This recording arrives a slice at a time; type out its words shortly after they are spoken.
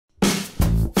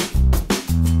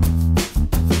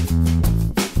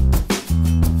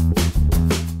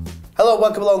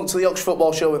welcome along to the Yorkshire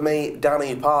Football Show with me,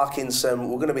 Danny Parkinson.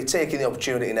 We're going to be taking the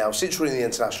opportunity now, since we're in the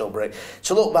international break,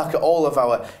 to look back at all of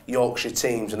our Yorkshire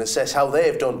teams and assess how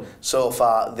they've done so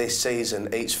far this season.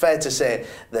 It's fair to say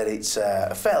that it's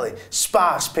a fairly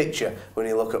sparse picture when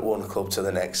you look at one club to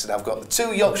the next. And I've got the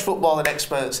two Yorkshire footballing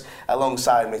experts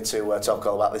alongside me to talk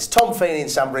all about this. Tom Feaheny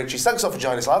and Sam Brydges. Thanks a lot for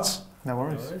joining us, lads. No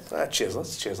worries. Cheers,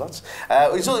 lads. Cheers, lads.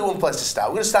 There's only one place to start.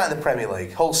 We're going to start in the Premier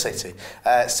League, Hull City.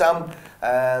 Sam,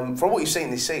 from what you've seen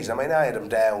this season, I mean, I had them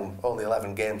down only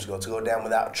 11 games ago to go down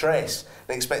without a trace.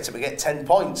 They expected to get 10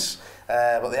 points,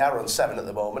 but they are on 7 at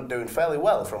the moment, doing fairly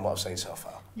well from what I've seen so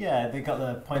far. Yeah, they got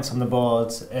the points on the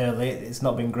board early. It's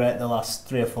not been great the last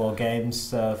 3 or 4 games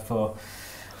for...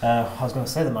 I was going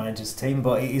to say the manager's team,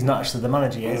 but he's not actually the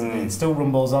manager yet. It still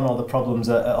rumbles on all the problems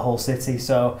at Hull City.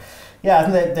 So, yeah,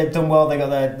 I think they've done well. They got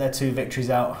their 2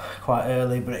 victories out quite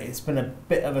early, but it's been a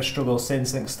bit of a struggle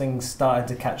since. Things starting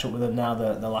to catch up with them now.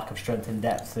 The lack of strength and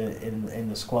depth in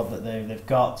the squad that they've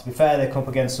got. To be fair, they come up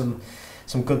against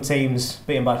some good teams,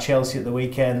 beaten by Chelsea at the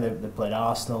weekend. They played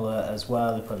Arsenal as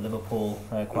well. They played Liverpool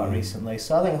quite recently.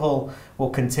 So I think Hull will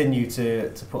continue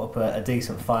to put up a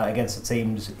decent fight against the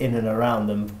teams in and around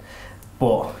them.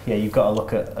 But yeah, you've got to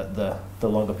look at the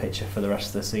longer picture for the rest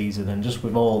of the season, and just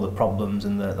with all the problems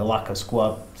and the lack of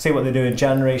squad, see what they do in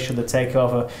January. Should the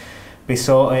takeover be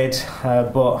sorted?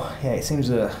 But yeah, it seems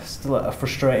still a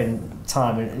frustrating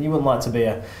time, and you wouldn't like to be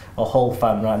a Hull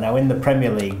fan right now in the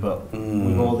Premier League, but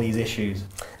with all these issues.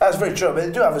 That's very true. I mean,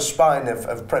 they do have a spine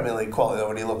of Premier League quality though,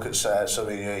 when you look at some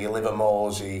of your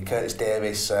Livermore's, your Curtis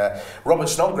Davis, Robert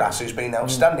Snodgrass, who's been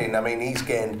outstanding. I mean, he's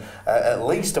gained at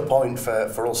least a point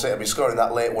for Hull City. I mean, scoring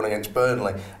that late one against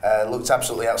Burnley. Looked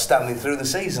absolutely outstanding through the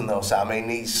season though, so I mean,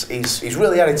 he's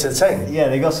really added to the team. Yeah,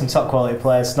 they got some top quality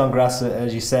players. Snodgrass,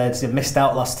 as you said, he missed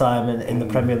out last time in the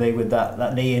Premier League with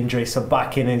that knee injury, so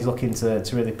back in, he's looking to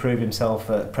really prove himself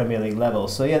at Premier League level.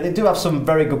 So yeah, they do have some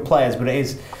very good players, but it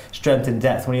is strength and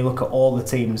depth. When you look at all the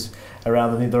teams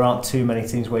around them, there aren't too many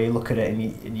teams where you look at it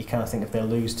and you kind of think if they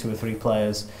lose 2 or 3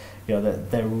 players, you know, that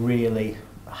they're really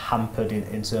hampered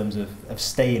in terms of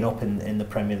staying up in the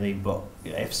Premier League. But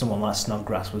you know, if someone like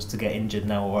Snodgrass was to get injured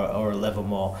now, or a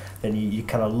Livermore, then you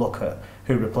kind of look at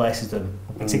who replaces them,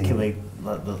 particularly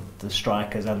like the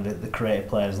strikers and the creative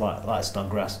players like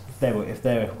Snodgrass. If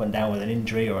they went down with an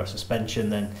injury or a suspension,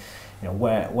 then you know,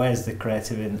 where's the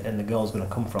creative and the goals going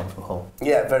to come from for Hull?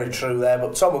 Yeah, very true there.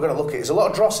 But Tom, we're going to look at there's a lot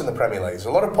of dross in the Premier League. There's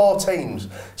a lot of poor teams.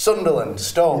 Sunderland,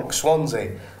 Stoke,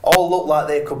 Swansea, all look like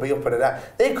they could be up and down.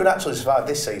 They could actually survive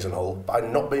this season, Hull, by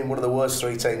not being one of the worst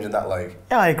 3 teams in that league.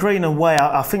 Yeah, I agree in a way.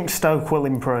 I think Stoke will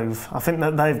improve. I think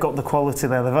that they've got the quality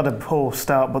there. They've had a poor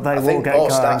start, but they will get going. I think poor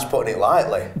start's putting it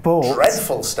lightly. But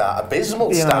dreadful start,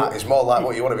 abysmal start is more like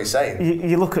what you want to be saying.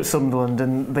 You look at Sunderland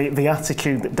and the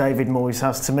attitude that David Moyes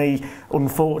has. To me,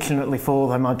 unfortunately for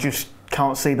them, I just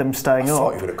can't see them staying up. I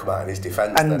thought he would have come out in his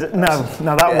defence. And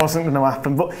no, that wasn't going to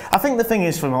happen. But I think the thing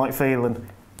is for Mike Phelan,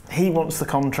 he wants the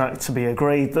contract to be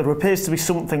agreed. There appears to be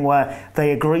something where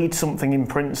they agreed something in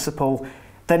principle.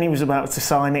 Then he was about to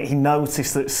sign it. He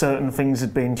noticed that certain things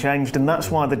had been changed, and that's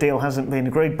why the deal hasn't been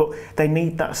agreed. But they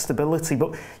need that stability.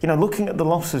 But you know, looking at the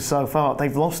losses so far,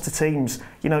 they've lost to teams.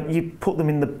 You know, you put them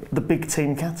in the big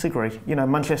team category. You know,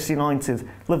 Manchester United,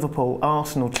 Liverpool,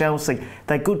 Arsenal, Chelsea.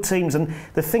 They're good teams. And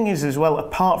the thing is, as well,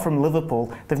 apart from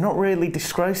Liverpool, they've not really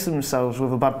disgraced themselves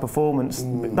with a bad performance.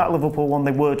 That Liverpool one,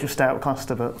 they were just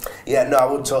outclassed a bit. Yeah, no,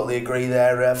 I would totally agree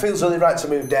there. Feels only right to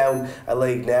move down a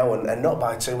league now, and not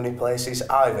by too many places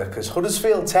either, because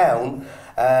Huddersfield Town,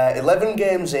 11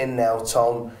 games in now,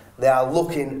 Tom, they are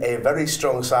looking a very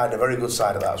strong side, a very good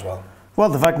side of that as well. Well,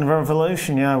 the Wagner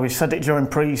Revolution, yeah, we said it during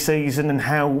pre-season and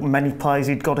how many players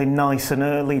he'd got in nice and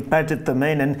early, bedded them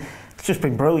in, and it's just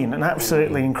been brilliant, an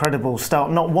absolutely incredible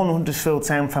start. Not one Huddersfield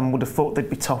Town fan would have thought they'd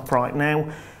be top right now.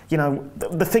 You know,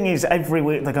 the thing is, every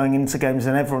week they're going into games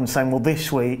and everyone's saying, well,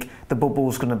 this week the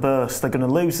bubble's going to burst. They're going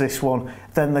to lose this one,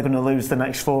 then they're going to lose the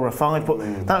next 4 or 5.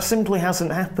 But that simply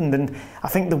hasn't happened. And I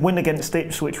think the win against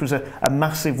Ipswich was a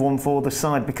massive one for the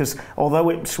side, because although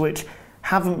Ipswich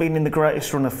haven't been in the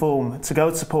greatest run of form, to go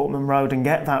to Portman Road and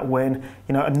get that win,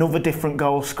 you know, another different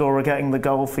goal scorer getting the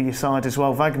goal for your side as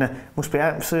well. Wagner must be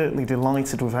absolutely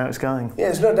delighted with how it's going. Yeah,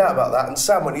 there's no doubt about that. And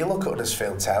Sam, when you look at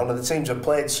Huddersfield Town and the teams have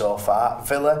played so far,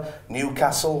 Villa,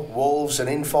 Newcastle, Wolves, and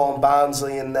informed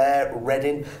Barnsley in there,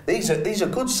 Reading, these are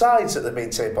good sides that they've been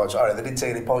taking points. All right, they didn't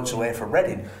take any points away from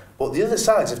Reading, but the other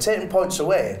sides have taken points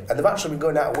away and they've actually been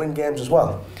going out to win games as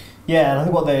well. Yeah, and I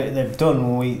think what they've done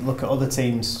when we look at other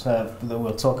teams that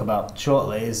we'll talk about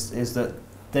shortly is that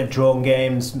they've drawn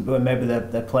games where maybe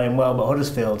they're playing well, but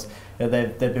Huddersfield,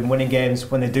 they've been winning games.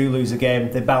 When they do lose a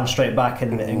game, they bounce straight back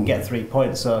and get 3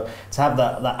 points. So to have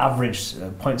that average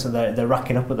points that they're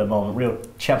racking up at the moment, real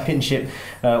championship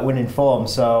winning form.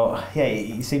 So yeah,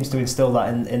 he seems to instill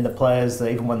that in the players,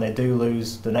 that even when they do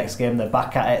lose the next game, they're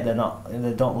back at it.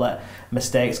 They don't let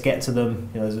mistakes get to them.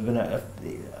 There's been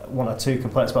one or two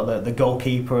complaints about the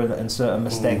goalkeeper and certain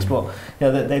mistakes, but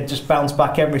they just bounce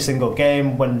back every single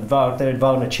game. When David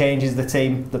Wagner changes the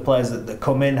team, the players that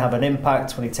come in have an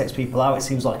impact. When he takes people out, it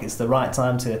seems like it's the right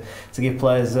time to give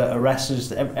players a rest.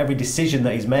 Just every decision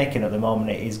that he's making at the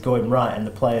moment is going right, and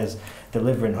the players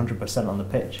delivering 100% on the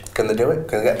pitch. Can they do it?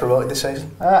 Can they get promoted this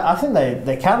season? I think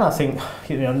they can. I think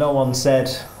no one said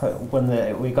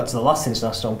when we got to the last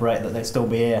international break that they'd still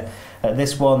be here. At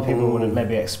this one, people would have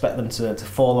maybe expect them to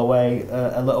fall away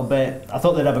a little bit. I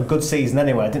thought they'd have a good season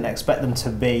anyway. I didn't expect them to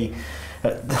be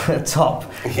at the top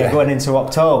going into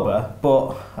October,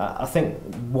 but I think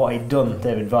what he'd done,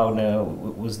 David Wagner,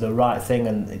 was the right thing,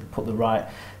 and he put the right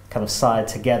kind of side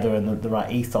together and the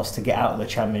right ethos to get out of the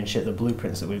Championship, the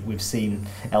blueprints that we've seen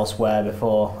elsewhere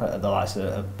before, the likes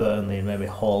of Burnley and maybe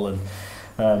Hull and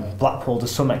Blackpool to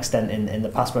some extent in the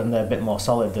past, but they're a bit more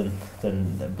solid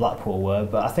than Blackpool were.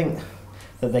 But I think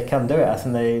that they can do it. I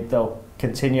think they'll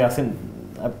continue. I think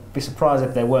I'd be surprised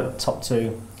if they weren't top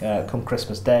two come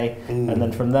Christmas Day, and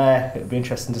then from there it'd be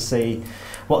interesting to see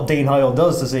what Dean Hoyle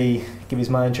does. Does he give his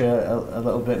manager a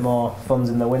little bit more funds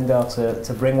in the window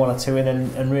to bring one or two in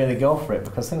and really go for it?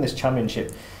 Because I think this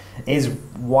Championship is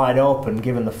wide open,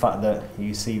 given the fact that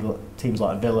you see teams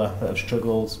like Villa that have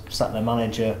struggled, sacked their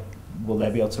manager. Will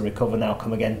they be able to recover now?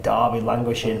 Come again, Derby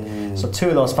languishing. So two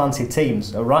of those fancy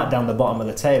teams are right down the bottom of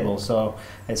the table. So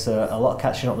it's a lot of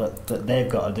catching up that they've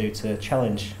got to do to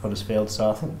challenge Huddersfield.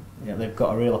 So I think they've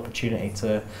got a real opportunity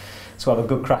to have a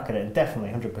good crack at it, and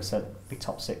definitely 100% be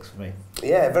top six for me.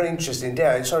 Yeah, very interesting day.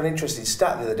 I saw an interesting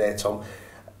stat the other day, Tom.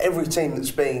 Every team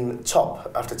that's been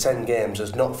top after 10 games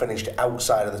has not finished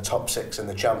outside of the top six in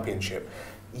the Championship.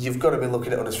 You've got to be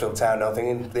looking at Huddersfield Town now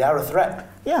thinking they are a threat.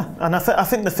 Yeah, and I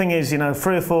think the thing is,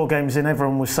 3 or 4 games in,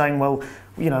 everyone was saying, well,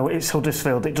 it's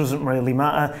Huddersfield, it doesn't really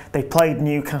matter. They played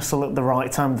Newcastle at the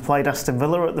right time, they played Aston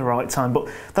Villa at the right time, but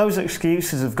those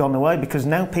excuses have gone away because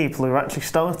now people are actually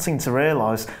starting to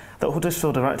realise that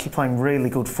Huddersfield are actually playing really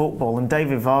good football, and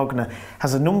David Wagner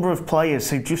has a number of players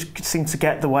who just seem to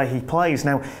get the way he plays.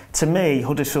 Now, to me,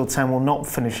 Huddersfield Town will not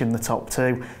finish in the top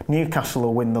 2. Newcastle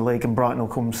will win the league and Brighton will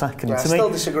come second. Yeah, I still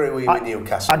disagree with you with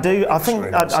Newcastle. I do.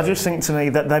 I just think to me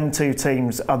that them two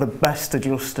teams are the best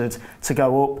adjusted to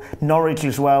go up. Norwich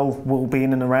as well will be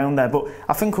in and around there, but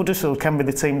I think Huddersfield can be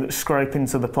the team that scrape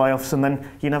into the playoffs, and then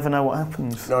you never know what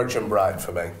happens. Norwich and Brighton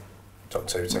for me, top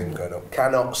 2 teams going up.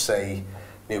 Cannot see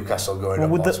Newcastle going up.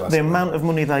 With the amount of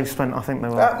money they've spent, I think they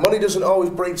will. Money doesn't always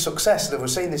breed success. And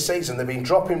we've seen this season, they've been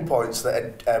dropping points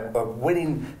that a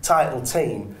winning title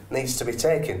team needs to be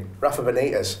taking. Rafa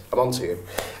Benitez, I'm on to you.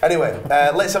 Anyway,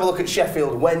 let's have a look at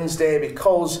Sheffield Wednesday,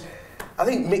 because I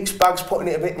think mixed bags, putting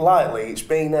it a bit lightly. It's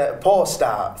been a poor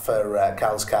start for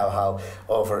Carlos Cowhall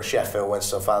over at Sheffield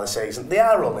Wednesday so far this season. They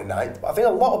are only 9th, but I think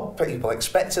a lot of people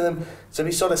expecting them to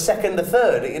be sort of 2nd or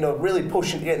 3rd, really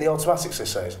pushing to get in the automatics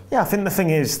this season. Yeah, I think the thing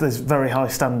is there's very high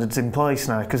standards in place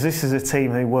now, because this is a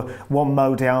team who were one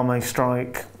Mo Diame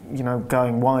strike,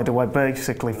 going wide away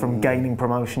basically from gaining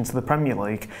promotion to the Premier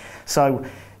League. So,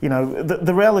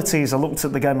 the reality is, I looked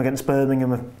at the game against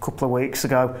Birmingham a couple of weeks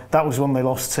ago. That was when they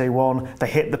lost 2-1. They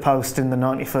hit the post in the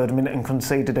 93rd minute and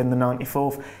conceded in the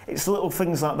 94th. It's little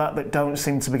things like that don't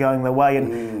seem to be going their way.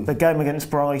 And the game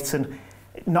against Brighton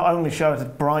not only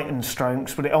showed Brighton's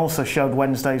strengths, but it also showed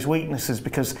Wednesday's weaknesses,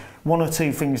 because 1 or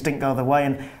 2 things didn't go their way.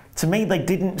 And to me, they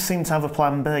didn't seem to have a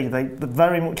plan B. They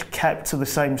very much kept to the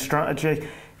same strategy.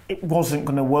 It wasn't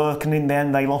going to work, and in the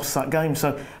end, they lost that game.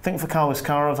 So I think for Carlos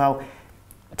Caraval,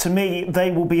 to me,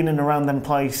 they will be in and around them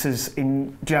places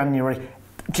in January.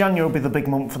 January will be the big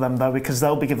month for them, though, because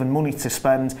they'll be given money to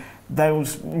spend.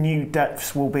 Those new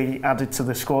depths will be added to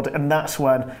the squad, and that's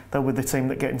when they'll be the team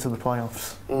that get into the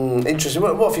playoffs. Interesting.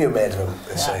 What have you made of them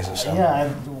this season, Sam? Yeah,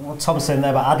 what Tom's saying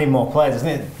there about adding more players, isn't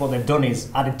it? What they've done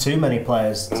is added too many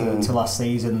players to last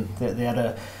season. They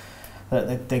had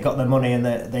they got their money and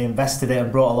they invested it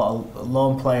and brought a lot of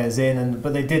loan players in,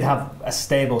 but they did have a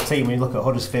stable team. When you look at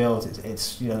Huddersfield,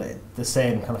 it's the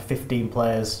same kind of 15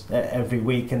 players every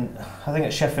week, and I think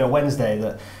at Sheffield Wednesday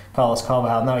that Carlos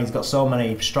Carvajal, now he's got so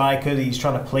many strikers, he's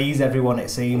trying to please everyone, it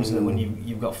seems. That when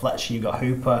you've got Fletcher, you've got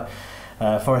Hooper,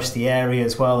 Forestieri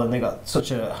as well, and they've got such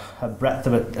a breadth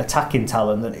of attacking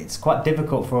talent that it's quite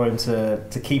difficult for him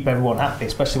to keep everyone happy,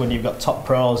 especially when you've got top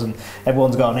pros and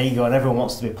everyone's got an ego and everyone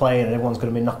wants to be playing and everyone's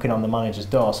going to be knocking on the manager's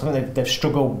door. So I think they've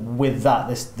struggled with that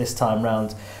this time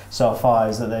round so far,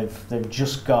 is that they've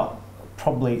just got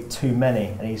probably too many,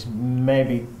 and he's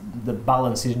maybe the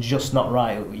balance is just not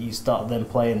right. You start them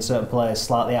playing certain players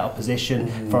slightly out of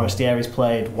position. Forestieri's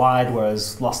played wide,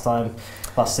 whereas last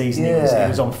season he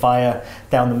was on fire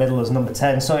down the middle as number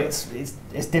 10. So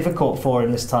it's difficult for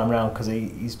him this time round, because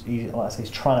he's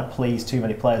trying to please too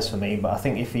many players for me. But I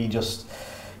think if he just,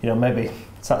 maybe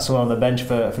sat someone on the bench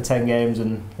for 10 games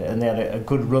and they had a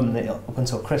good run up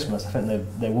until Christmas, I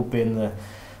think they would be in the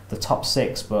top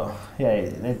 6. But yeah,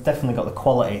 they've definitely got the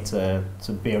quality to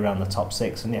be around the top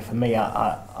 6. And yeah, for me,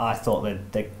 I thought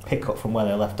they'd pick up from where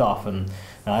they left off, and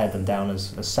I had them down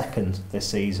as second this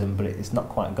season, but it's not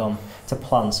quite gone to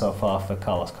plan so far for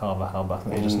Carlos Carvalhal. But I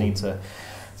think they just need to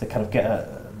kind of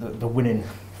get the winning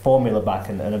formula back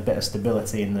and a bit of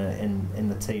stability in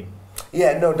the team.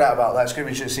 Yeah, no doubt about that. It's going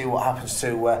to be interesting to see what happens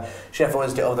to Sheffield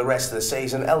Wednesday over the rest of the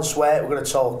season. Elsewhere, we're going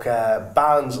to talk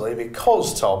Barnsley,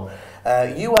 because, Tom,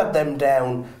 you had them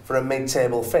down for a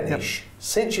mid-table finish. Yep.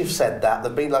 Since you've said that,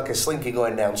 they've been like a slinky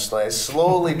going downstairs,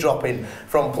 slowly dropping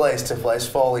from place to place,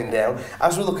 falling down.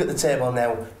 As we look at the table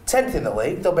now, 10th in the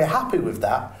league, they'll be happy with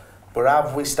that. But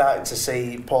have we started to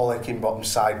see Paul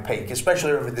Heckingbottom's side peak,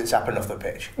 especially with everything that's happened off the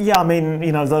pitch? Yeah, I mean,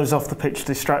 those off the pitch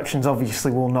distractions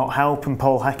obviously will not help, and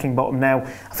Paul Heckingbottom now,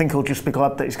 I think he'll just be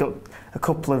glad that he's got a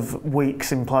couple of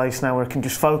weeks in place now where he can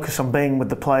just focus on being with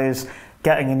the players,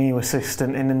 getting a new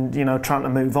assistant in, and trying to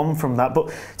move on from that.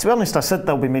 But to be honest, I said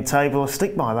they'll be mid-table. I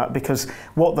stick by that, because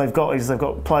what they've got is they've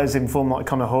got players in form like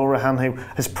Conor Hourihane, who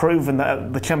has proven that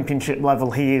at the Championship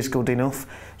level he is good enough.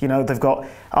 They've got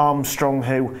Armstrong,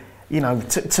 who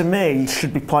to me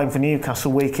should be playing for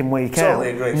Newcastle week in, week out.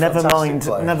 Totally agree. Never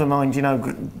mind,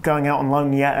 going out on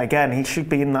loan yet again. He should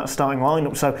be in that starting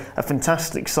lineup. So a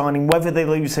fantastic signing. Whether they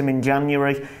lose him in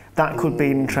January, that could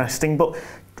be interesting. But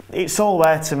it's all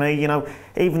there to me.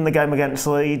 Even the game against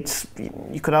Leeds,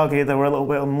 you could argue they were a little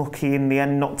bit unlucky in the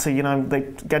end not to, they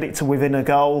get it to within a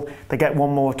goal. They get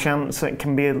one more chance. It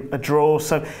can be a draw.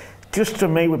 So just to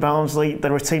me with Barnsley,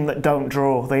 they're a team that don't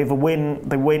draw. They either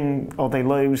win or they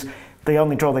lose. The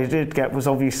only draw they did get was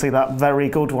obviously that very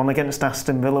good one against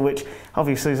Aston Villa, which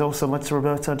obviously has also led to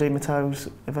Roberto Di Matteo's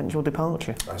eventual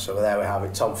departure. So there we have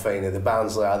it, Tom Feaheny. The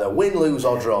Barnsley either win, lose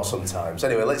or draw sometimes.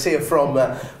 Anyway, let's hear from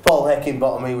Paul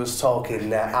Heckingbottom. He was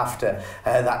talking after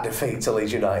that defeat to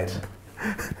Leeds United.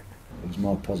 There's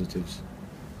more positives,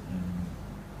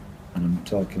 and I'm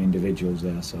talking individuals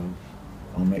there, so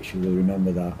I'll make sure we'll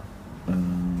remember that,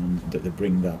 that they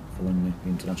bring that for when the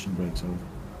international break's over.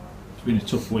 It's been a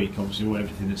tough week, obviously, with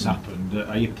everything that's happened.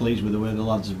 Are you pleased with the way the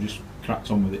lads have just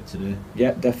cracked on with it today?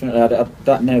 Yeah, definitely.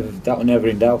 That was never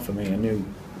in doubt for me. I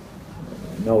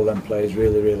know them players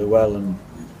really, really well, and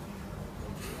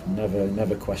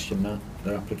never questioned that,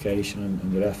 their application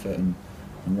and their effort and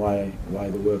why they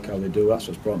work how they do. That's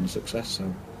what's brought them success.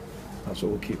 So that's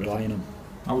what we'll keep relying on.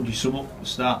 How would you sum up the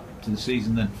start to the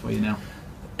season then for you now?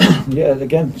 Yeah,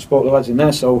 again, spoke to the lads in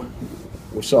there, so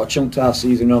we've sort of chunked our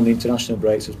season on the international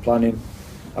breaks as planning,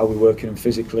 how we're working them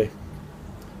physically,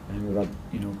 and we've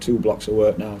had 2 blocks of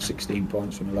work now, 16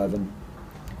 points from 11.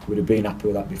 We'd have been happy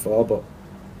with that before, but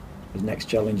the next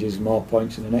challenge is more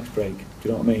points in the next break. Do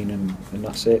you know what I mean? And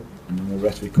that's it. And then the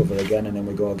rest recover again, and then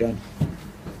we go again.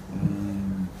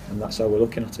 And that's how we're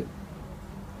looking at it.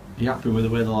 Are you happy with the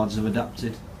way the lads have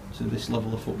adapted to this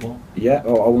level of football? Yeah,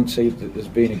 I wouldn't say that there's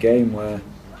been a game where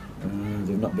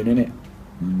they've not been in it.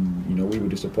 We were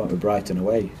disappointed with Brighton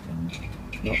away, and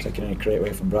not taking any credit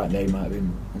away from Brighton. They might have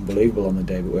been unbelievable on the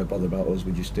day, but we're bothered about us.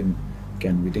 We just didn't.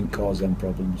 Again, we didn't cause them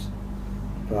problems.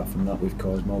 Apart from that, we've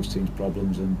caused most teams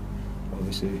problems, and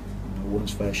obviously,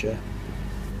 one's fair share.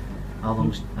 How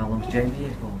long's Jamie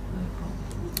here for?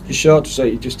 Just short to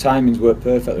say, just timings worked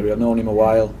perfectly. I've known him a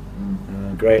while.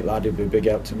 Great lad, he'd be a big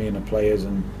help to me and the players,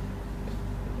 and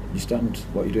you stand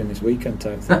what you're doing this weekend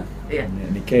type thing. Yeah.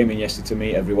 And he came in yesterday to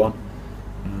meet everyone,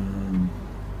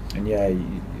 and yeah,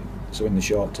 so in the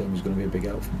short term he's going to be a big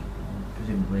help for me.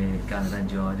 Presumably kind of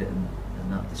enjoyed it and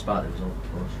that, despite the result,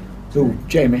 of course. So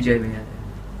Jamie,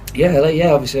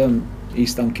 yeah, obviously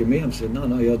he's thanking me. I'm saying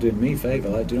no, you're doing me a favour.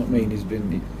 Like, do you know what I mean?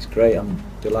 He's great. I'm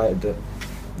delighted that,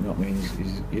 you know what I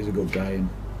mean. He's a good guy, and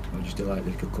I'm just delighted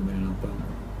he could come in and help out.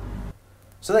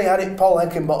 So there you had it, Paul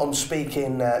Heckingbottom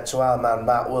speaking to our man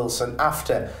Matt Wilson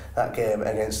after that game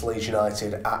against Leeds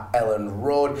United at Ellen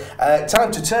Road.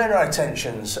 Time to turn our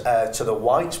attentions to the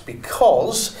Whites,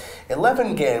 because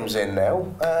 11 games in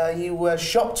now, you were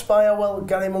shocked by how well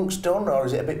Gary Monk's done, or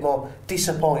is it a bit more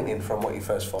disappointing from what you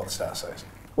first thought to start season?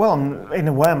 Well, in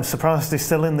a way, I'm surprised he's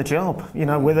still in the job. You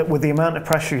know, with the amount of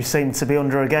pressure he seemed to be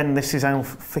under, again, this is how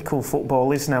fickle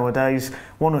football is nowadays.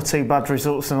 1 or 2 bad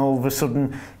results and all of a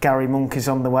sudden Gary Monk is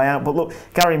on the way out. But look,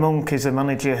 Gary Monk is a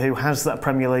manager who has that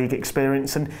Premier League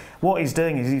experience, and what he's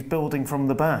doing is he's building from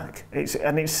the back.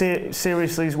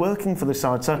 Seriously, he's working for the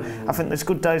side. So I think there's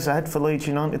good days ahead for Leeds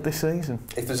United this season.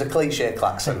 If there's a cliche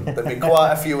klaxon, there'd be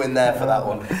quite a few in there for that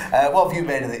one. What have you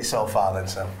made of it so far then,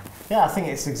 Sam? Yeah, I think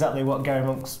it's exactly what Gary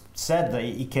Monk said, that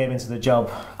he came into the job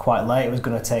quite late. It was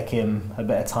going to take him a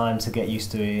bit of time to get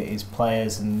used to his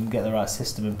players and get the right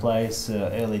system in place.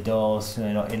 Early doors,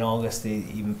 you know, in August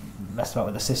he messed about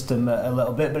with the system a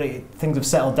little bit, but things have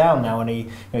settled down now, and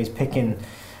he's picking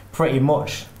pretty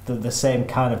much the same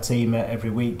kind of team every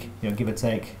week, you know, give or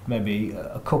take maybe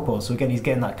a couple. So again, he's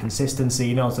getting that consistency.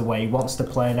 He knows the way he wants to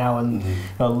play now, and you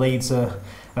know, Leeds are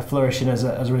flourishing as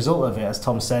a result of it. As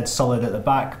Tom said, solid at the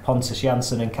back. Pontus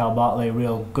Jansson and Cal Bartley, a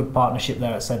real good partnership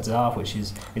there at centre half, which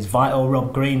is vital.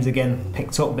 Rob Green's again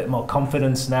picked up a bit more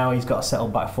confidence now. He's got a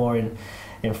settled back four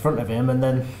in front of him, and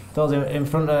then those in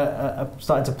front are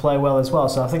starting to play well as well.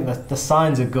 So I think the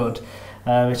signs are good.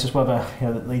 It's just whether, you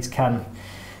know, that Leeds can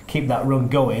keep that run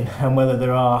going, and whether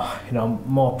there are, you know,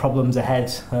 more problems ahead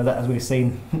that, as we've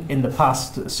seen in the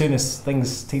past, as soon as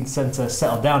things tend to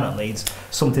settle down at Leeds,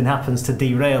 something happens to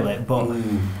derail it. But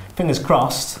fingers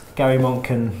crossed, Gary Monk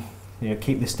can, you know,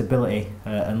 keep this stability,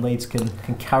 and Leeds can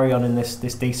carry on in this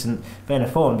decent vein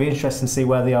of form. It'll be interesting to see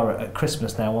where they are at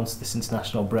Christmas now, once this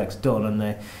international break's done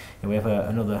and we have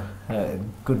another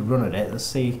good run at it. Let's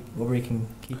see whether he can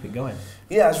keep it going.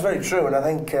 Yeah, it's very true, and I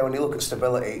think when you look at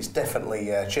stability, it's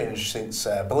definitely changed since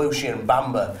Belushi and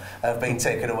Bamba have been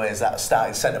taken away as that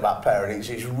starting centre-back pair, and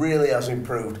it really has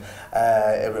improved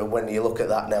when you look at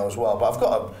that now as well. But I've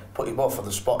got to put you both for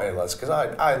the spot here, lads, because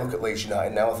I look at Leeds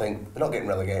United now, I think they're not getting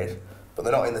relegated, but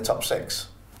they're not in the top 6.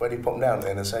 Where do you put them down at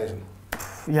the end of the season?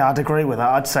 Yeah, I'd agree with that.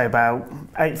 I'd say about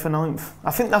 8th or 9th.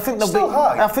 I think they'll still be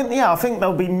high. I think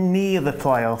they'll be near the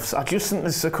playoffs. I just think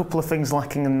there's a couple of things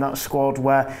lacking in that squad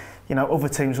where, you know, other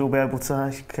teams will be able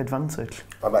to take advantage.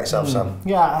 How about yourself, Sam?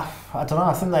 Yeah, I don't know.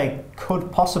 I think they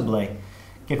could possibly,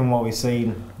 given what we've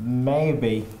seen,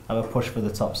 maybe have a push for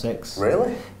the top 6.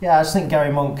 Really? Yeah, I just think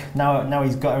Gary Monk, now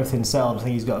he's got everything settled, I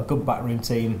think he's got a good backroom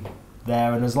team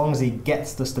there, and as long as he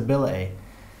gets the stability,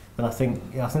 then I think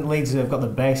Leeds have got the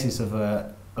basis of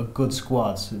a good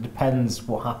squad. So it depends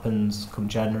what happens come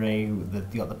January. You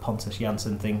got the Pontus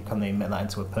Jansson thing. Can they make that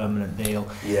into a permanent deal?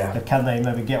 Yeah. Can they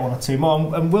maybe get 1 or 2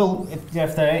 more? And will,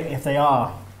 if they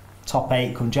are top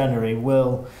 8 come January,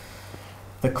 will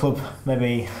the club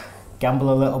maybe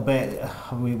gamble a little bit?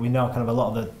 We know kind of a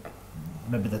lot of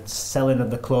the selling of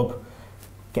the club,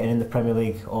 getting in the Premier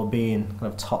League or being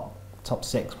kind of top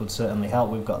 6 would certainly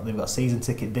help. They've got a season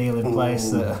ticket deal in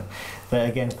place that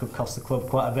again could cost the club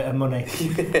quite a bit of money.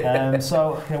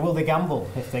 So, you know, will they gamble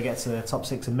if they get to the top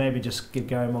 6 and maybe just give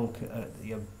Gary Monk a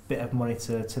bit of money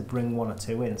to bring 1 or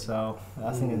 2 in? So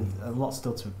I think a lot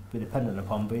still to be dependent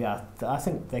upon. But yeah, I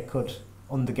think they could,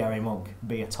 under Gary Monk,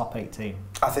 be a top 8 team.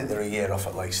 I think they're a year off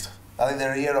at least. I think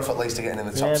they're a year off at least to getting in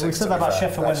the top 6. Yeah, we said that about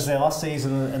Sheffield Wednesday last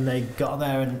season, and they got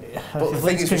there. And but the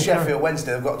thing is, with Sheffield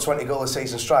Wednesday, they've got a 20-goal a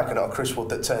season striker, not a Chris Wood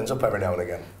that turns up every now and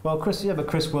again. Well, Chris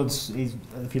Wood's,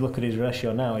 if you look at his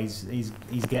ratio now, he's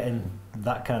getting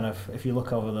that kind of. If you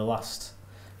look over the last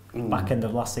back end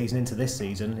of last season into this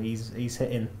season, he's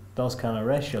hitting those kind of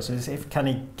ratios. So can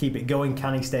he keep it going?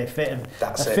 Can he stay fit? And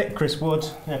fit Chris Wood,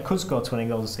 you know, could score 20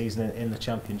 goals a season in the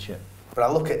Championship. But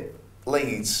I look at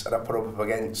Leeds and I put up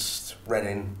against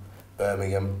Reading,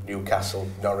 Birmingham, Newcastle,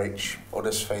 Norwich,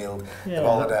 Huddersfield. Yeah. They've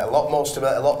all had a lot more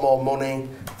stability, a lot more money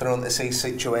thrown into these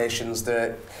situations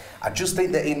that I just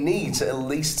think that he needs at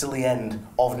least till the end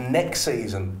of next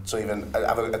season to even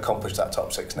have accomplished that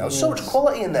top 6 now. There's so much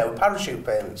quality in there with parachute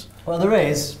payments. Well, there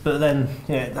is, but then,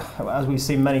 yeah, as we've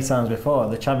seen many times before,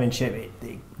 the Championship,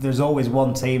 there's always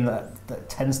one team that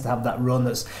tends to have that run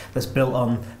that's built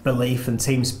on belief and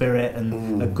team spirit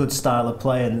and a good style of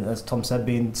play, and as Tom said,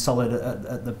 being solid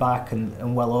at the back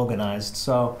and well organised.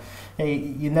 So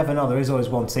you never know. There is always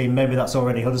one team. Maybe that's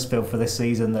already Huddersfield for this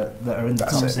season that are in the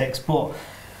top 6. But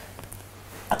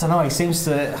I don't know. He seems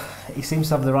to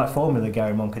have the right formula,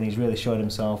 Gary Monk, and he's really showed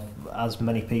himself, as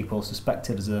many people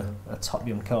suspected, as a top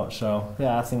young coach. So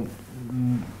yeah, I think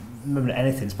remember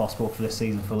anything's possible for this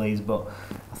season for Leeds, but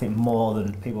I think more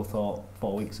than people thought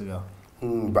 4 weeks ago.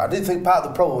 But I do think part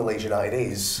of the problem with Leeds United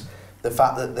is the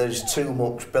fact that there's too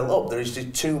much built up. There is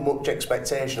just too much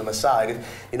expectation on the side.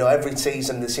 You know, every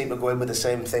season they seem to go in with the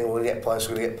same thing. We're going to get playoffs.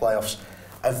 We're going to get playoffs.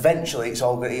 Eventually, it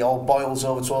all boils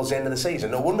over towards the end of the season.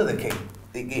 No wonder they keep.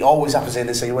 It always happens in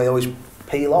the season where they always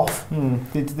peel off.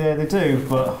 They do,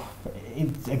 but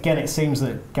again, it seems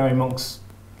that Gary Monk's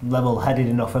level-headed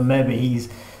enough, and maybe he's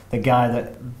the guy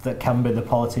that can be the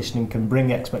politician and can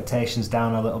bring expectations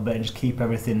down a little bit and just keep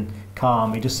everything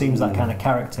calm. He just seems that kind of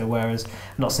character, whereas I'm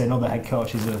not saying other head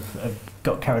coaches have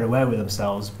got carried away with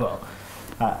themselves, but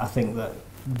I think that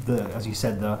as you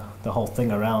said, the whole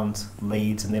thing around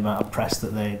Leeds and the amount of press that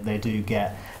they do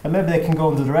get, and maybe they can go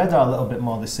under the radar a little bit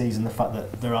more this season, the fact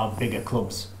that there are bigger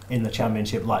clubs in the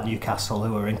Championship like Newcastle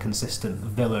who are inconsistent,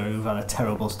 Villa who've had a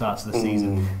terrible start to the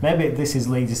season. Maybe this is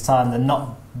Leeds' time. They're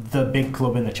not the big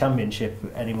club in the Championship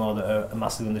anymore that are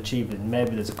massively underachieving.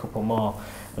 Maybe there's a couple more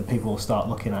that people will start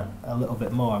looking at a little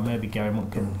bit more, and maybe Gary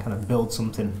Monk can kind of build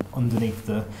something underneath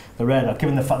the radar,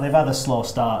 given the fact they've had a slow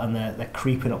start and they're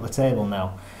creeping up the table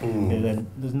now.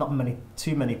 There's not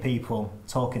too many people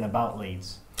talking about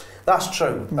Leeds. That's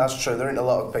true. There ain't a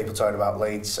lot of people talking about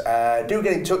Leeds. Do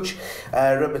get in touch.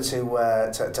 Remember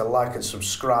to like and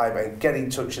subscribe, and get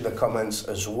in touch in the comments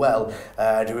as well.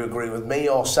 Do you agree with me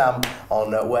or Sam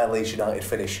on where Leeds United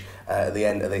finish at the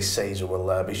end of this season?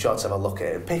 We'll be sure to have a look at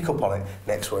it and pick up on it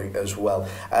next week as well.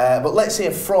 But let's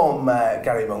hear from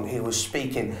Gary Monk. He was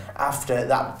speaking after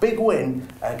that big win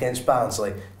against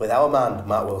Barnsley with our man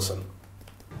Matt Wilson.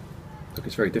 Look,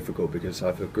 it's very difficult because I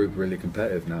have a group really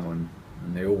competitive now, and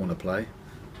they all want to play.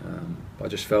 But I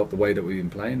just felt the way that we've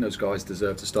been playing, those guys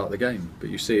deserve to start the game. But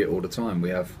you see it all the time. We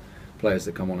have players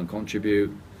that come on and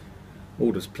contribute.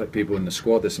 All the people in the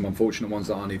squad, there's some unfortunate ones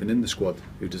that aren't even in the squad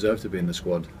who deserve to be in the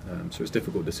squad. So it's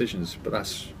difficult decisions, but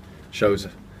that shows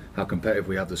how competitive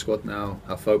we have the squad now,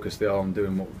 how focused they are on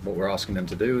doing what we're asking them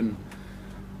to do, and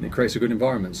it creates a good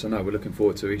environment. So no, we're looking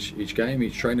forward to each game,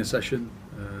 each training session.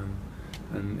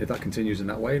 And if that continues in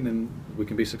that way, then we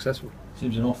can be successful.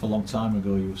 Seems an awful long time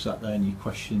ago you sat there and you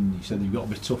said you've got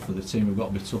to be tougher, the team have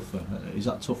got to be tougher. Is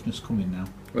that toughness coming now?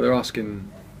 Well, they're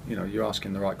asking, you're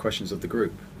asking the right questions of the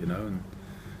group, and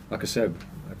like I said,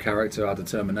 our character, our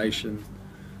determination,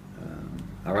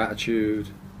 our attitude,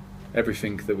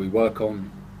 everything that we work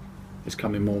on is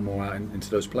coming more and more out into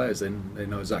those players. Then they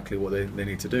know exactly what they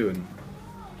need to do. And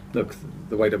look,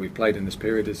 the way that we've played in this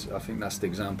period I think that's the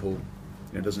example.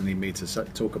 It doesn't need me to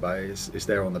talk about it. It's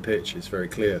there on the pitch. It's very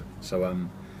clear. So,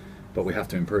 but we have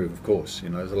to improve, of course.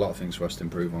 There's a lot of things for us to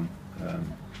improve on.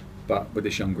 But with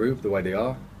this young group, the way they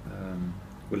are,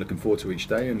 we're looking forward to each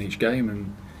day and each game.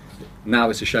 And now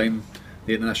it's a shame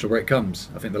the international break comes.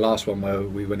 I think the last one where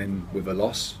we went in with a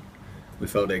loss, we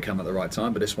felt it came at the right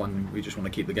time. But this one, we just want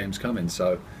to keep the games coming.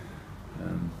 So,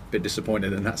 a bit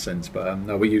disappointed in that sense, but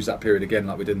no, we use that period again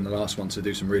like we did in the last one to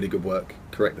do some really good work,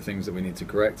 correct the things that we need to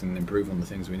correct and improve on the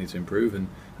things we need to improve, and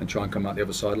try and come out the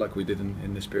other side like we did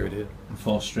in this period here. And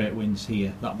 4 straight wins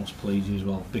here, that must please you as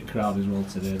well. Big crowd as well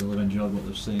today, they'll have enjoyed what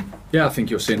they've seen. Yeah, I think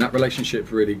you're seeing that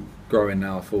relationship really growing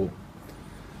now. I thought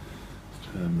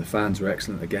the fans were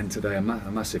excellent again today, a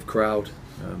massive crowd,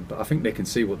 but I think they can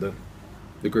see what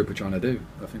the group are trying to do.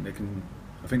 I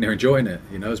think they're enjoying it,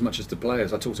 as much as the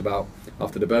players. I talked about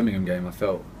after the Birmingham game, I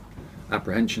felt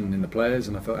apprehension in the players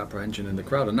and I felt apprehension in the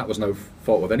crowd, and that was no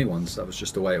fault of anyone's, that was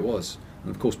just the way it was.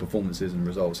 And of course performances and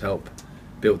results help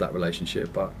build that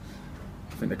relationship, but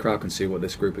I think the crowd can see what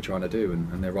this group are trying to do,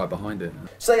 and they're right behind it.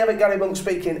 So you have Gary Monk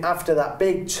speaking after that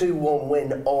big 2-1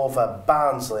 win over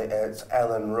Barnsley at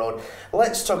Ellen Road.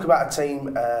 Let's talk about a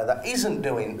team that isn't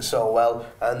doing so well,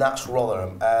 and that's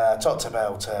Rotherham. Talked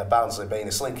about Barnsley being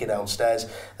a slinky downstairs.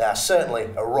 They are certainly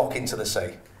a rock into the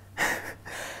sea.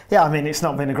 Yeah, I mean, it's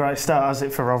not been a great start, has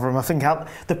it, for Rotherham? I think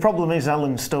the problem is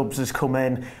Alan Stubbs has come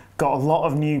in, got a lot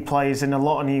of new players and a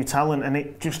lot of new talent, and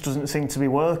it just doesn't seem to be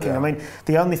working. Yeah. I mean,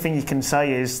 the only thing you can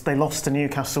say is they lost to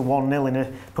Newcastle 1-0 in a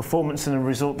performance and a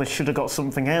result they should have got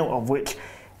something out of, which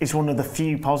is one of the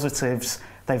few positives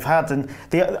they've had. And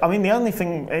the only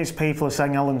thing is people are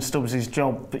saying Alan Stubbs'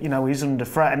 job, is under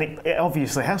threat, and it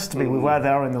obviously has to be with where they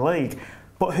are in the league.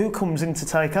 But who comes in to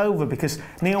take over? Because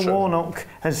Neil Warnock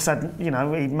has said, he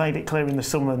made it clear in the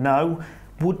summer, no.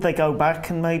 Would they go back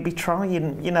and maybe try? You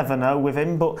never know with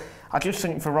him. But I just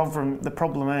think for Rotherham, the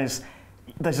problem is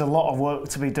there's a lot of work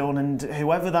to be done, and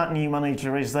whoever that new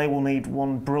manager is, they will need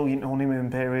one brilliant honeymoon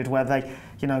period where they,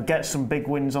 get some big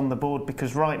wins on the board,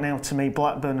 because right now, to me,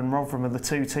 Blackburn and Rotherham are the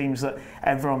 2 teams that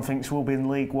everyone thinks will be in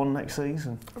League One next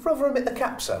season. Have Rotherham hit the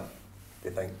cap, Sam, do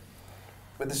you think?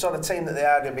 with the sort of team that they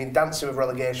are, they've been dancing with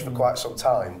relegation for quite some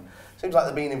time. Seems like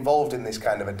they've been involved in this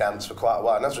kind of a dance for quite a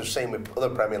while, and as we've seen with other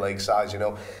Premier League sides, you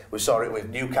know, we saw it with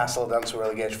Newcastle dancing with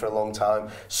relegation for a long time.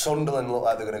 Sunderland look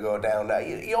like they're going to go down now.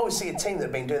 You always see a team that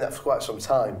have been doing that for quite some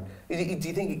time. Do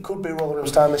you think it could be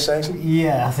Rotherham's time this season?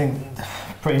 Yeah, I think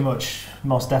pretty much,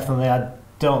 most definitely. I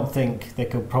don't think they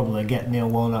could probably get Neil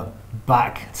Warnock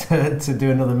back to do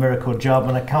another miracle job,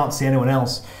 and I can't see anyone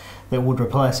else that would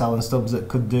replace Alan Stubbs that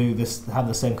could do this, have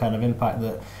the same kind of impact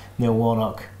that Neil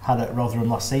Warnock had at Rotherham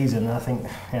last season. And I think,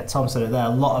 yeah, Tom said it there, a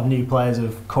lot of new players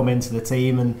have come into the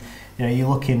team, and you know, you're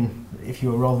looking, if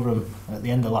you were Rotherham at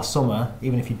the end of last summer,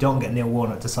 even if you don't get Neil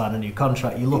Warnock to sign a new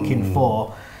contract, you're looking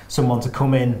for someone to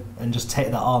come in and just take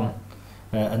that on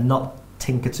and not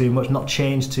tinker too much, not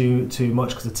change too much,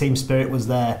 because the team spirit was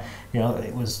there. You know,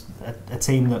 it was a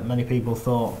team that many people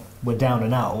thought were down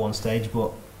and out at one stage,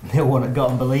 but Neil Warnock got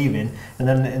them believing. And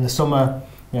then in the summer,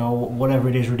 you know, whatever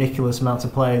it is, ridiculous amount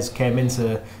of players came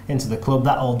into the club.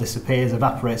 That all disappears,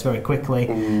 evaporates very quickly,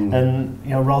 and you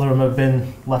know, Rotherham have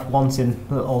been left wanting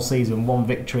all season. One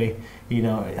victory, you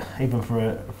know, even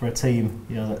for a team,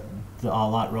 you know, that are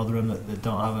like Rotherham, that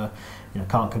don't have a, you know,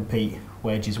 can't compete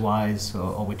wages wise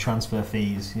or with transfer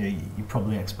fees. You know, you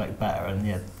probably expect better, and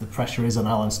yeah, the pressure is on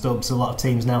Alan Stubbs. A lot of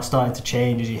teams now starting to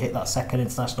change as you hit that second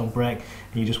international break,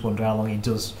 and you just wonder how long he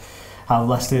does have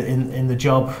left in the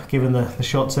job, given the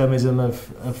short-termism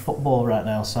of football right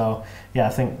now. So yeah, I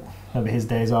think maybe his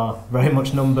days are very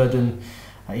much numbered, and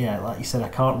yeah, like you said, I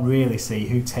can't really see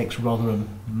who takes Rotherham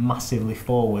massively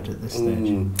forward at this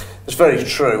stage. It's very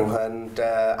true, and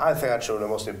I think actually one of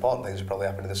the most important things that probably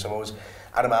happened in the summer was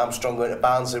Adam Armstrong going to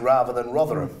Barnsley rather than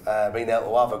Rotherham, being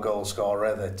able to have a goal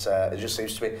scorer that it just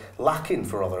seems to be lacking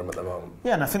for Rotherham at the moment.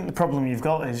 Yeah, and I think the problem you've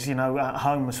got is, you know, at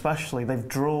home especially, they've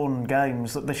drawn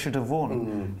games that they should have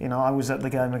won. You know, I was at the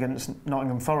game against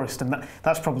Nottingham Forest, and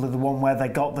that's probably the one where they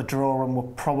got the draw and were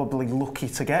probably lucky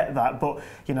to get that. But,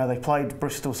 you know, they played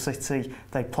Bristol City,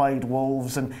 they played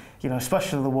Wolves, and, you know,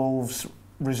 especially the Wolves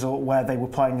result where they were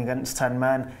playing against 10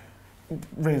 men,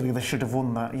 really they should have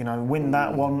won that. You know, win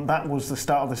that one. That was the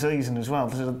start of the season as well.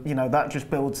 So, you know, that just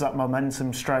builds that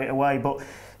momentum straight away. But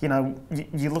you know,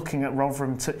 you're looking at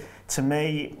Rotherham. To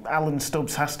me, Alan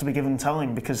Stubbs has to be given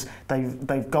time, because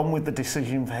they've gone with the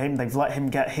decision for him. They've let him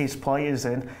get his players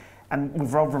in. And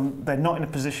with Rotherham, they're not in a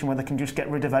position where they can just get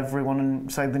rid of everyone and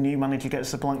say the new manager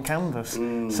gets a blank canvas.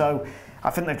 So I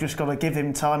think they've just got to give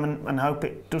him time and hope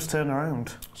it does turn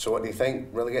around. So what do you think?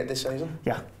 Relegate this season?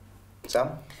 Yeah. Sam?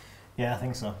 Yeah, I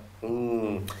think so.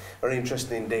 Very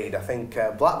interesting indeed. I think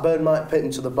Blackburn might pit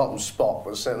into the bottom spot,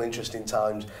 but certainly interesting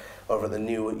times over at the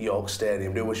New York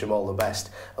Stadium. Do wish them all the best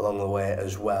along the way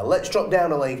as well. Let's drop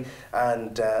down a league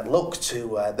and look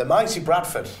to the mighty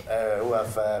Bradford, who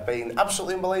have been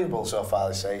absolutely unbelievable so far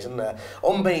this season.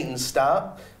 Unbeaten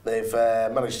start. They've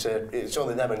managed to. It's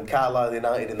only them and Carlisle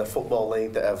United in the Football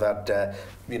League that have had,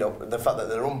 you know, the fact that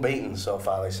they're unbeaten so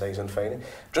far this season. Feaheny,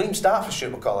 dream start for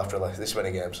Stuart McCall after this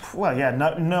many games. Well, yeah,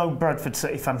 no Bradford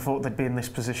City fan thought they'd be in this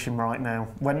position right now.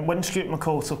 When Stuart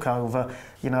McCall took over,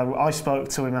 you know, I spoke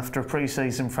to him after a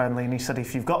pre-season friendly, and he said,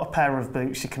 if you've got a pair of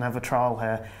boots, you can have a trial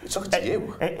here. He's talking to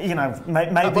you. You know,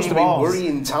 maybe that must have been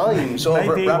worrying times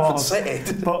over at Bradford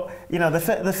City. But you know, the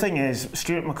thing is,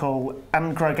 Stuart McCall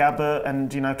and Greg Abbott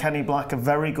and, you know, Kenny Black, a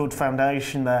very good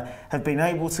foundation there, have been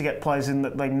able to get players in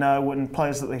that they know and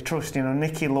players that they trust. You know,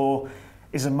 Nicky Law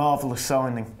is a marvellous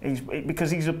signing.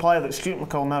 Because he's a player that Stuart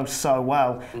McCall knows so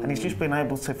well, and he's just been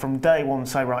able to, from day one,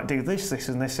 say, right, do this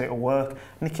and this, it'll work.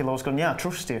 Nicky Law's gone, yeah, I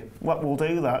trust you. We'll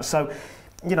do that. So,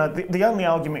 you know, the only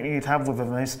argument you'd have with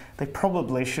them is they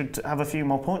probably should have a few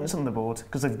more points on the board,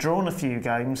 because they've drawn a few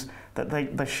games that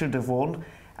they should have won.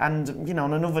 And, you know,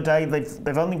 on another day,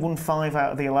 they've only won 5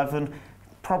 out of the 11.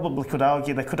 Probably could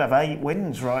argue they could have 8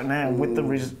 wins right now with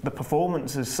the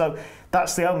performances. So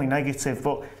that's the only negative,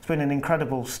 but it's been an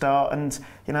incredible start, and,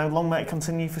 you know, long may it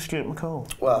continue for Stuart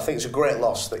McCall. Well, I think it's a great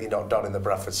loss that you're not donning the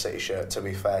Bradford City shirt, to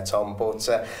be fair, Tom. But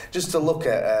just to look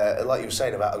at, like you were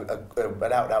saying about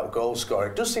an out-and-out goal scorer,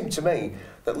 it does seem to me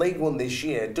that League One this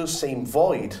year does seem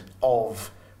void of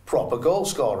proper goal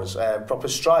scorers, proper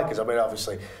strikers. I mean,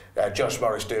 obviously, Josh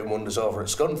Morris doing wonders over at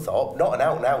Scunthorpe, not an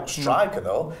out-and-out striker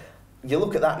though. You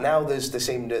look at that now, there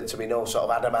seem to be no sort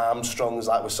of Adam Armstrongs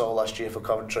like we saw last year for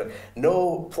Coventry.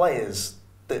 No players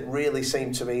that really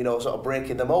seem to be, sort of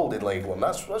breaking the mould in League One.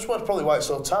 That's probably why it's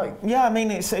so tight. Yeah, I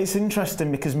mean, it's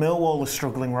interesting because Millwall are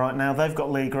struggling right now. They've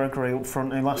got Lee Gregory up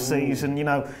front in last season.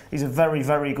 He's a very,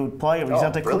 very good player. He's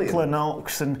had a couple of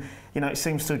knocks and, it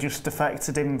seems to have just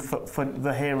affected him for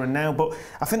the here and now. But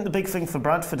I think the big thing for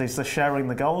Bradford is they're sharing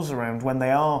the goals around. When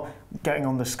they are getting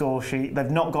on the score sheet,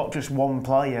 they've not got just one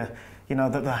player,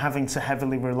 that they're having to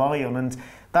heavily rely on. And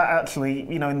that actually,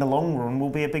 in the long run, will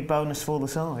be a big bonus for the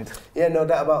side. Yeah, no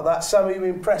doubt about that. Sam, are you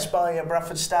impressed by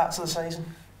Bradford's start to the season?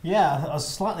 Yeah, I was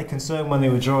slightly concerned when they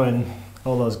were drawing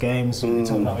all those games. We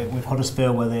talked about with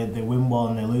Huddersfield, where they win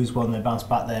one, they lose one, they bounce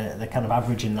back. They're kind of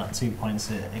averaging that 2 points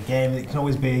a game. It can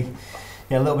always be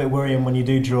a little bit worrying when you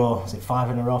do draw. Is it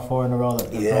 5 in a row, 4 in a row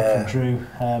that Bradford drew?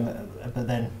 But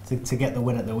then to get the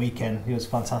win at the weekend, it was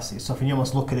fantastic stuff. And you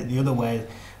almost look at it the other way.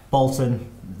 Bolton,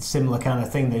 similar kind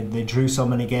of thing. They drew so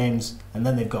many games and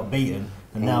then they've got beaten,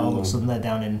 and now all of a sudden they're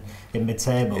down in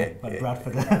mid-table. But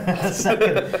Bradford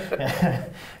second.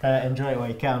 Enjoy it while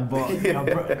you can. But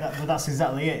that's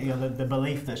exactly it. The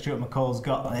belief that Stuart McCall's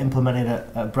got implemented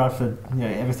at Bradford.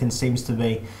 Everything seems to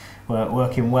be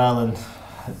working well. And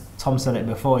Tom said it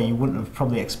before. You wouldn't have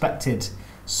probably expected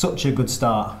such a good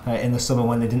start in the summer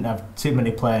when they didn't have too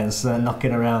many players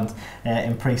knocking around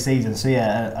in pre-season. So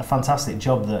a fantastic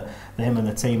job that him and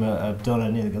the team have done,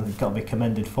 and they've got to be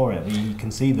commended for it. But you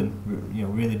can see them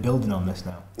really building on this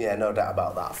now. Yeah, no doubt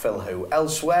about that. Phil, who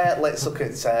elsewhere? Let's look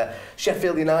at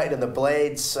Sheffield United and the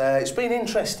Blades. It's been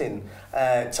interesting,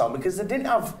 Tom, because they didn't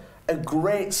have a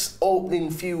great opening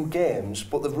few games,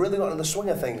 but they've really got in the swing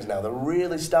of things now. They're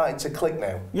really starting to click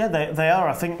now. Yeah, they are.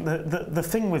 I think the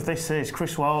thing with this is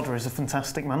Chris Wilder is a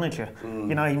fantastic manager.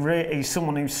 He's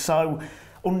someone who's so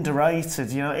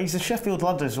underrated. He's a Sheffield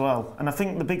lad as well, and I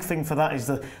think the big thing for that is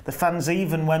the fans,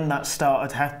 even when that start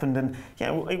had happened, and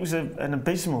it was an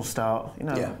abysmal start.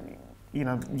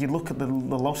 You look at the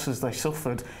losses they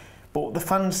suffered. But the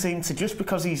fans seem to, just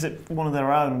because he's at one of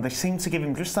their own, they seem to give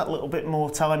him just that little bit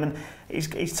more time, and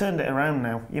he's turned it around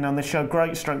now. And they show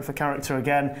great strength of character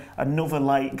again. Another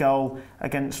late goal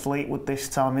against Fleetwood this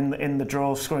time in the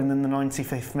draw, scoring in the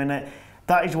 95th minute.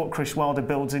 That is what Chris Wilder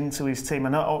builds into his team.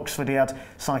 And at Oxford, he had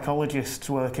psychologists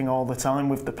working all the time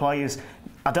with the players.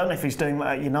 I don't know if he's doing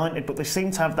that at United, but they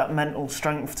seem to have that mental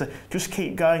strength to just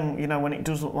keep going, when it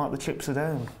does look like the chips are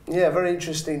down. Yeah, very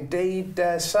interesting indeed.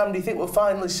 Sam, do you think we'll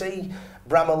finally see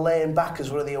Bramall Lane back as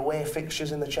one of the away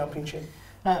fixtures in the Championship?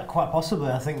 Quite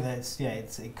possibly. I think that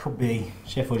it could be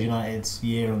Sheffield United's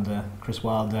year under Chris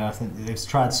Wilder. I think they've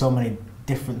tried so many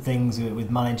different things with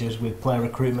managers, with player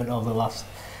recruitment over the last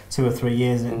 2 or 3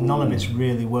 years. None of it's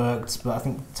really worked, but I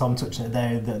think Tom touched on it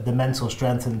there, the mental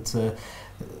strength and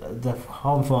the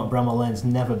home form at Bramall Lane's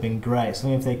never been great. So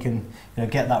if they can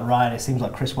get that right, it seems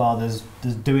like Chris Wilder's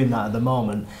doing that at the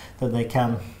moment, that they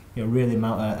can really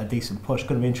mount a decent push.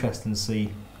 Going to be interesting to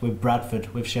see with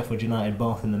Bradford, with Sheffield United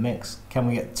both in the mix. Can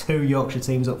we get 2 Yorkshire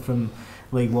teams up from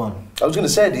League One? I was going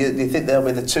to say, do you think they'll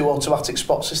be the 2 automatic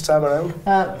spots this time around?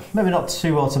 Maybe not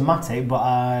 2 automatic, but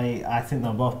I think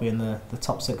they'll both be in the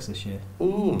top 6 this year.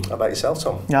 How about yourself,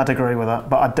 Tom? Yeah, I'd agree with that,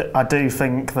 but I do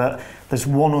think that there's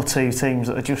 1 or 2 teams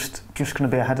that are just going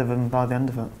to be ahead of them by the end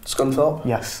of it. Scunthorpe?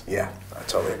 Yes. Yeah, I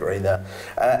totally agree there.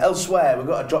 Elsewhere, we've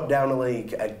got to drop down a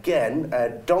league again.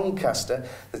 Doncaster,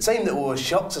 the team that we were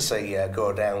shocked to see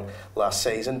go down last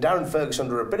season. Darren Ferguson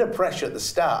under a bit of pressure at the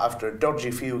start after a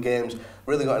dodgy few games.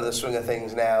 Really got into the swing of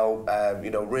things now,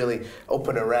 really up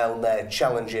and around there,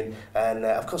 challenging. And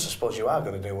of course, I suppose you are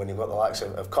going to do when you've got the likes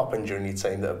of Coppinger in your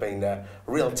team that have been a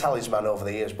real talisman over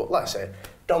the years. But like I say,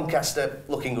 Doncaster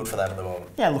looking good for them at the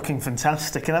moment. Yeah, looking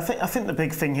fantastic. And I think the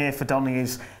big thing here for Donny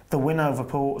is the win over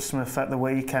Portsmouth at the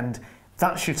weekend.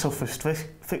 That's your toughest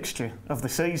fixture of the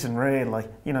season, really.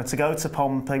 To go to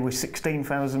Pompey with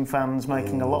 16,000 fans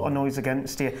making a lot of noise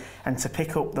against you, and to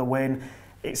pick up the win.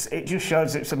 It just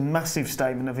shows it's a massive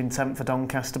statement of intent for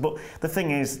Doncaster. But the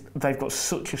thing is, they've got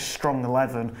such a strong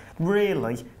 11.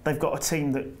 Really, they've got a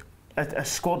team a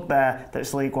squad there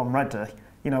that's League One ready.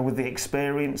 With the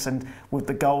experience and with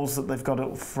the goals that they've got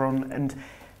up front. And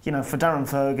for Darren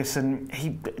Ferguson,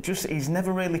 he's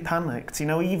never really panicked.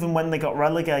 Even when they got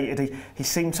relegated, he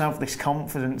seemed to have this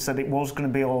confidence that it was going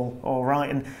to be all right.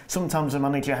 And sometimes a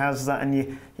manager has that,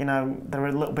 and they're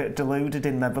a little bit deluded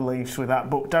in their beliefs with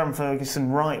that. But Darren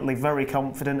Ferguson, rightly very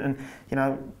confident,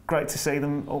 and great to see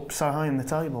them up so high in the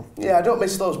table. Yeah, I don't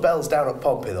miss those bells down at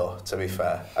Pompey though. To be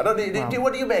fair, I don't.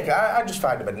 What do you make? I just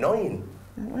find them annoying.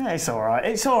 Yeah, it's all right.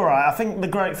 It's all right. I think the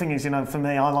great thing is, for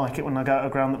me, I like it when I go to a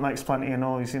ground that makes plenty of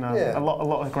noise. Yeah. A lot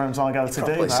of grounds I go to do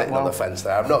Probably that. sitting on the fence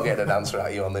there. I'm not getting an answer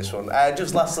at you on this one.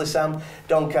 Just lastly, Sam,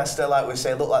 Doncaster, like we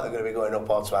say, look like they're going to be going up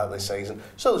automatically this season.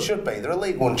 So they should be. They're a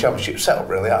League One Championship setup,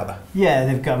 really, aren't they? Yeah,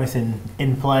 they've got everything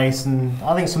in place, and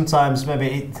I think sometimes maybe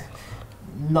it's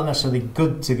not necessarily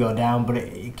good to go down, but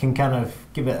it can kind of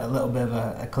give it a little bit of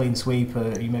a clean sweep.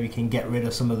 You maybe can get rid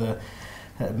of some of the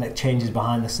make changes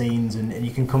behind the scenes, and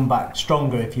you can come back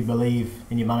stronger if you believe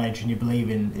in your manager and you believe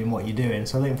in what you're doing.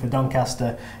 So I think for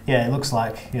Doncaster, yeah, it looks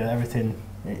like everything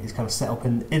is kind of set up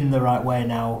in the right way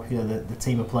now. The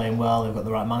team are playing well, they've got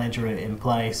the right manager in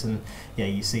place, and yeah,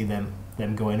 you see them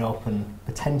going up, and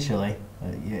potentially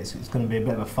it's going to be a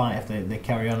bit of a fight if they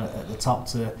carry on at the top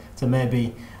to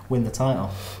maybe win the title.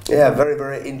 Yeah, very,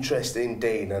 very interesting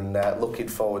indeed, and looking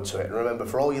forward to it. And remember,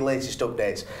 for all your latest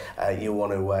updates, you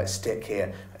want to stick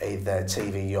here with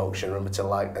TV Yorkshire. Remember to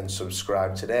like and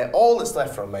subscribe today. All that's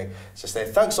left from me is to say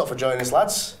thanks a lot for joining us,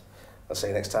 lads. I'll see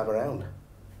you next time around.